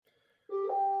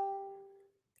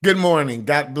Good morning.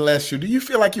 God bless you. Do you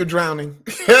feel like you're drowning?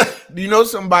 Do you know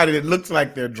somebody that looks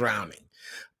like they're drowning?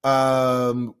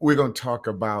 We're going to talk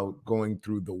about going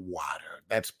through the water.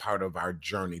 That's part of our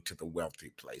journey to the wealthy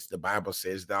place. The Bible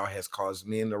says, "Thou hast caused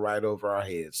men to ride over our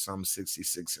heads." Psalm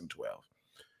 66 and 12.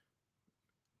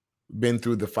 Been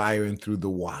through the fire and through the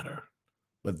water,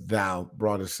 but thou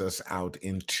broughtest us out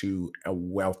into a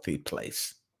wealthy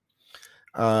place.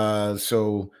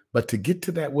 But to get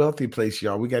to that wealthy place,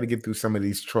 y'all, we got to get through some of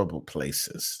these troubled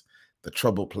places. The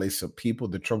troubled place of people,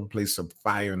 the troubled place of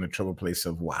fire, and the troubled place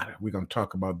of water. We're going to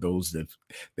talk about those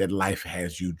that life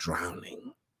has you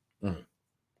drowning.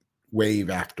 Wave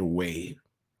after wave,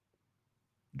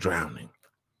 drowning.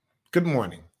 Good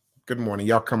morning. Good morning.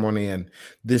 Y'all come on in.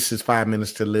 This is 5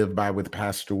 Minutes to Live By with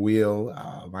Pastor Will.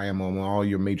 I am on all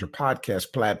your major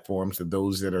podcast platforms. For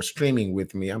those that are streaming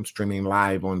with me, I'm streaming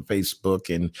live on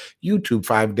Facebook and YouTube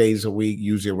 5 days a week,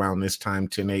 usually around this time,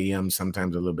 10 a.m.,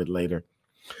 sometimes a little bit later.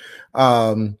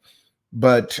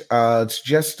 But it's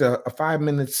just a 5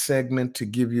 minute segment to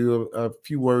give you a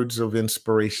few words of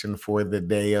inspiration for the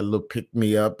day, a little pick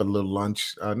me up, a little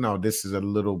lunch. No, this is a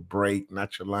little break,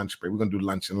 not your lunch break. We're going to do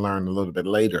lunch and learn a little bit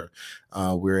later.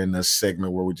 We're in a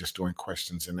segment where we're just doing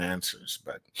questions and answers.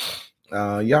 But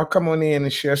y'all come on in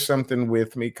and share something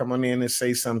with me. Come on in and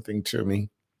say something to me.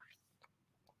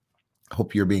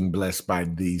 Hope you're being blessed by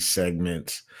these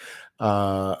segments.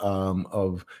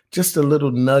 Of just a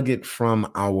little nugget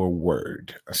from our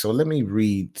word. So let me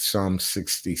read Psalm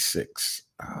 66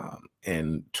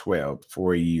 and 12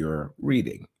 for your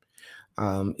reading.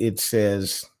 It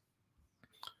says,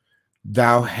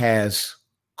 "Thou hast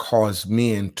caused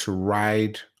men to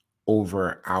ride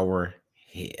over our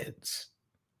heads."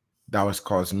 Thou hast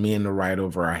caused men to ride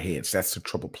over our heads. That's the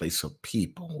troubled place of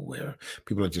people, where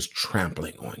people are just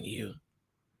trampling on you.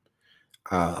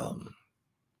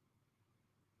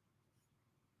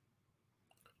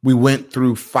 We went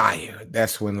through fire.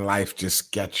 That's when life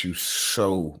just gets you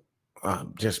so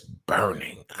just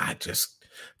burning. I just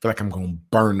feel like I'm going to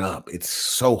burn up. It's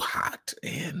so hot.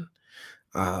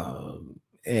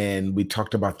 And we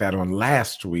talked about that on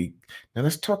last week. Now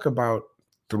let's talk about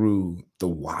through the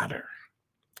water.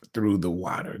 Through the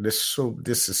water. This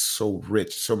is so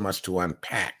rich, so much to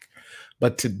unpack.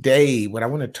 But today, what I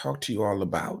want to talk to you all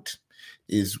about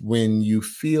is when you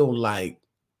feel like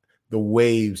the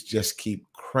waves just keep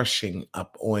crushing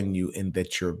up on you and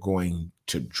that you're going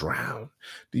to drown.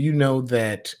 Do you know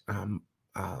that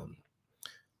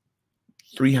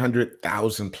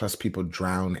 300,000 plus people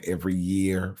drown every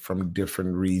year from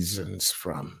different reasons,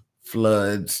 from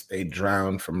floods, they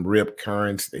drown from rip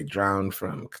currents, they drown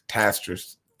from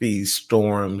catastrophes,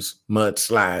 storms,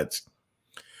 mudslides.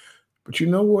 But you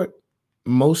know what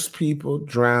most people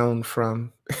drown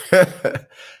from?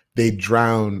 They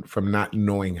drown from not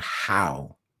knowing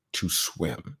how to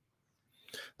swim.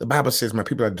 The Bible says, "My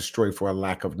people are destroyed for a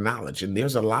lack of knowledge." And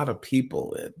there's a lot of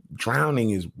people. Drowning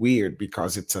is weird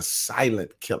because it's a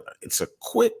silent killer. It's a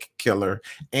quick killer,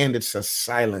 and it's a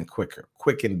silent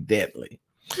quick and deadly.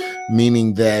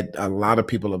 Meaning that a lot of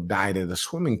people have died at a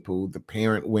swimming pool. The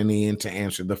parent went in to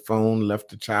answer the phone, left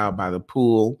the child by the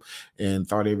pool, and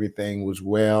thought everything was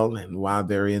well. And while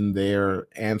they're in there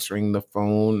answering the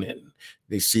phone and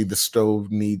they see the stove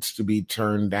needs to be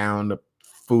turned down, the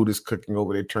food is cooking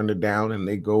over, they turn it down and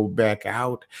they go back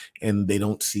out and they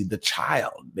don't see the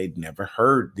child. They'd never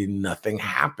heard, nothing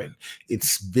happened.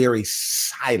 It's very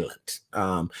silent.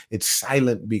 It's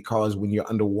silent because when you're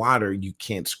underwater, you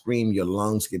can't scream. Your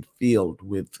lungs get filled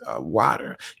with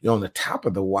water. You're on the top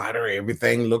of the water.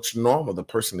 Everything looks normal. The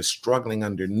person is struggling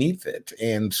underneath it.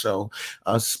 And so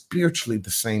spiritually,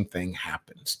 the same thing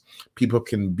happens. People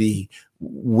can be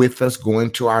with us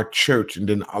going to our church, and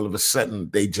then all of a sudden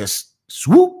they just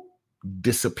swoop,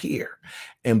 disappear.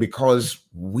 And because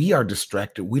we are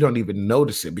distracted, we don't even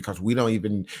notice it, because we don't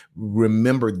even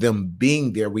remember them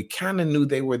being there. We kind of knew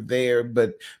they were there,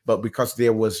 but because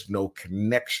there was no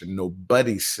connection, no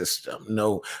buddy system,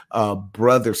 no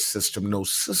brother system, no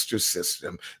sister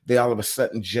system, they all of a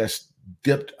sudden just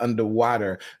dipped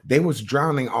underwater. They was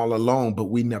drowning all along, but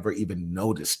we never even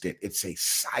noticed it. It's a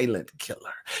silent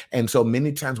killer. And so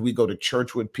many times we go to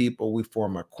church with people, we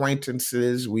form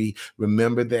acquaintances. We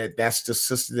remember that that's the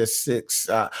sister that sits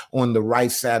on the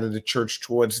right side of the church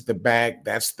towards the back.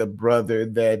 That's the brother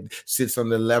that sits on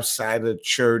the left side of the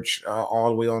church, all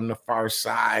the way on the far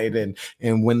side.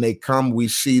 And when they come, we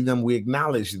see them, we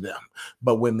acknowledge them.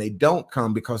 But when they don't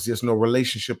come, because there's no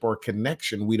relationship or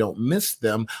connection, we don't miss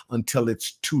them until until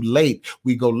it's too late.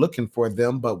 We go looking for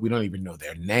them, but we don't even know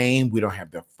their name. We don't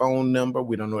have their phone number.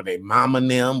 We don't know their mama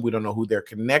and them. We don't know who they're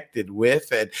connected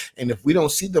with. And if we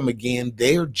don't see them again,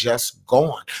 they're just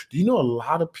gone. Do you know a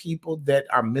lot of people that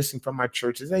are missing from our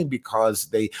churches? It ain't because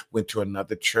they went to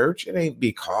another church. It ain't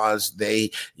because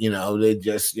they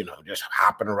just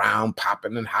hopping around,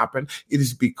 popping and hopping. It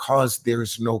is because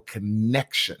there's no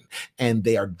connection and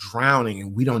they are drowning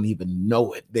and we don't even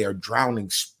know it. They are drowning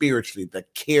spiritually. The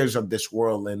cares of this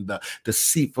world and the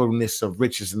deceitfulness of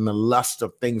riches and the lust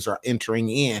of things are entering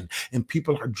in, and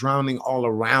people are drowning all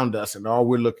around us, and all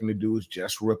we're looking to do is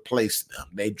just replace them.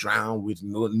 They drown with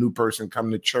new person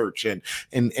coming to church.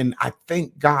 And I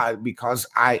thank God, because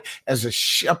as a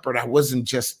shepherd, I wasn't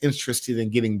just interested in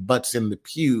getting butts in the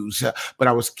pews, but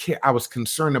I was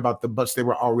concerned about the butts that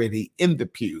were already in the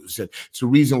pews. And it's the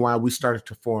reason why we started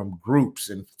to form groups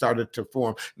and started to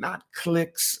form not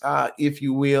cliques, if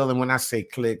you will. And when I say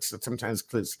cliques, sometimes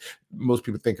cliques, most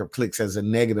people think of cliques as a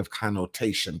negative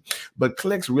connotation, but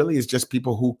cliques really is just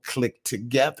people who click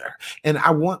together. And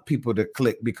I want people to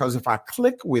click, because if I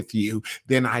click with you,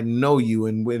 then I know you.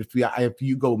 And if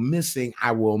you go missing,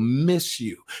 I will miss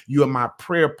you. You are my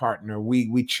prayer partner.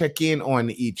 We check in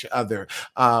on each other.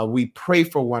 We pray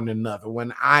for one another.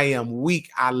 When I am weak,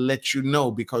 I let you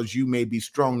know, because you may be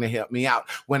strong to help me out.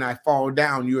 When I fall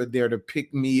down, you're there to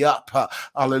pick me up.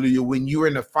 Hallelujah. When you're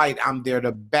in a fight, I'm there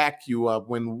to back you up.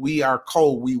 When we are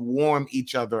cold, we warm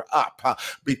each other up,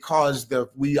 because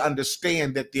we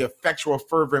understand that the effectual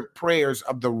fervent prayers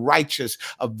of the righteous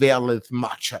availeth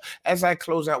much. As I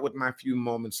close out with my few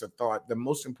moments of thought, the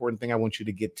most important thing I want you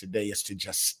to get today is to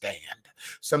just stand.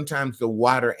 Sometimes the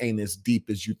water ain't as deep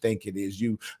as you think it is.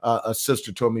 A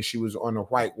sister told me she was on a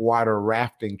white water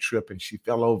rafting trip and she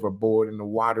fell overboard and the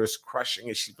water is crushing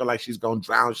and she felt like she's going to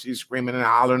drown. She's screaming and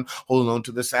hollering, holding on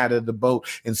to the side of the boat.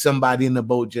 And somebody in the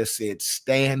boat just said,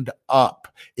 stand up.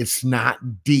 It's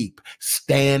not deep.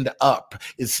 Stand up.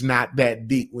 It's not that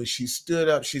deep. When she stood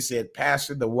up, she said,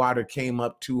 Pastor, the water came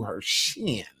up to her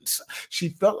shins. She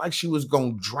felt like she was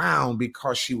going to drown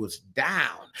because she was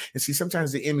down. And see,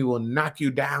 sometimes the enemy will knock you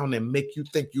down and make you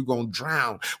think you're going to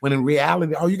drown, when in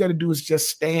reality, all you got to do is just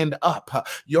stand up.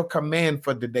 Your command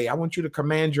for today, I want you to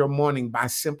command your morning by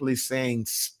simply saying,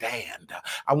 stand.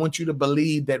 I want you to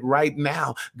believe that right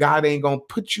now, God ain't going to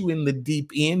put you in the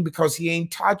deep end because he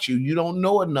ain't taught you. You don't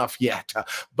know enough yet.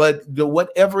 But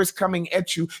whatever is coming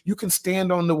at you, you can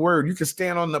stand on the word. You can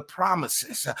stand on the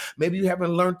promises. Maybe you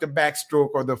haven't learned the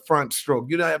backstroke or the front stroke.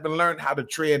 You haven't learned how to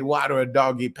tread water or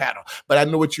doggy paddle. But I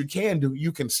know what you can do.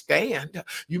 You can stand.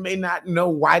 You may not know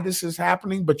why this is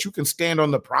happening, but you can stand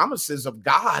on the promises of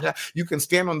God. You can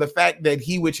stand on the fact that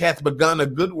he which hath begun a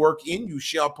good work in you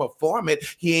shall perform it.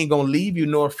 He ain't going to leave you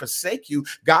nor forsake you.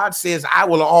 God says, I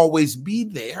will always be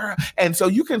there. And so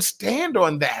you can stand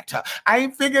on that. I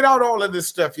ain't figured out all of this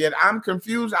stuff yet. I'm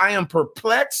confused. I am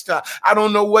perplexed. I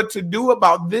don't know what to do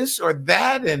about this or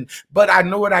that. But I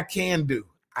know what I can do.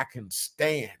 I can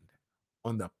stand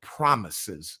on the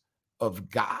promises of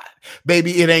God.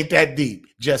 Baby, it ain't that deep.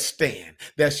 Just stand.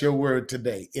 That's your word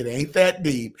today. It ain't that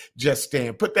deep. Just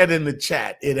stand. Put that in the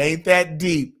chat. It ain't that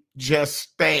deep. Just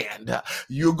stand.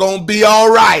 You're going to be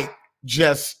all right.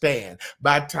 Just stand.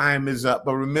 My time is up.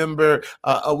 But remember,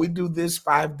 we do this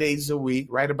 5 days a week,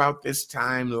 right about this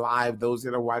time live, those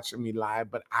that are watching me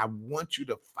live. But I want you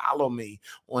to follow me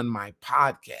on my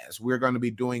podcast. We're going to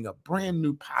be doing a brand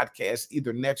new podcast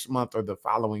either next month or the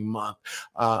following month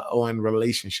on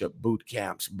relationship boot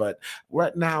camps. But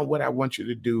right now, what I want you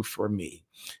to do for me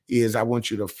is I want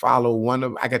you to follow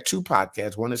I got two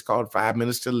podcasts. One is called 5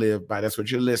 Minutes to Live By. That's what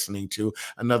you're listening to.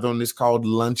 Another one is called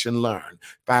Lunch and Learn.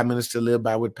 5 Minutes to Live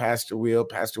By with Pastor Will.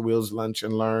 Pastor Will's Lunch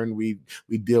and Learn. We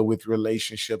deal with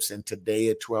relationships. And today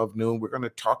at 12 noon, we're going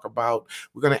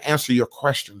to answer your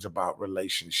questions about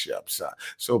relationships.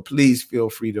 So please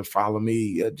feel free to follow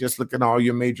me. Just look at all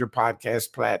your major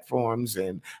podcast platforms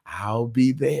and I'll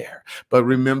be there. But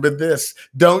remember this,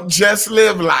 don't just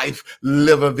live life,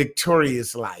 live a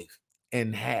victorious life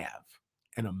and have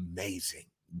an amazing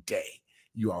day.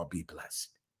 You all be blessed.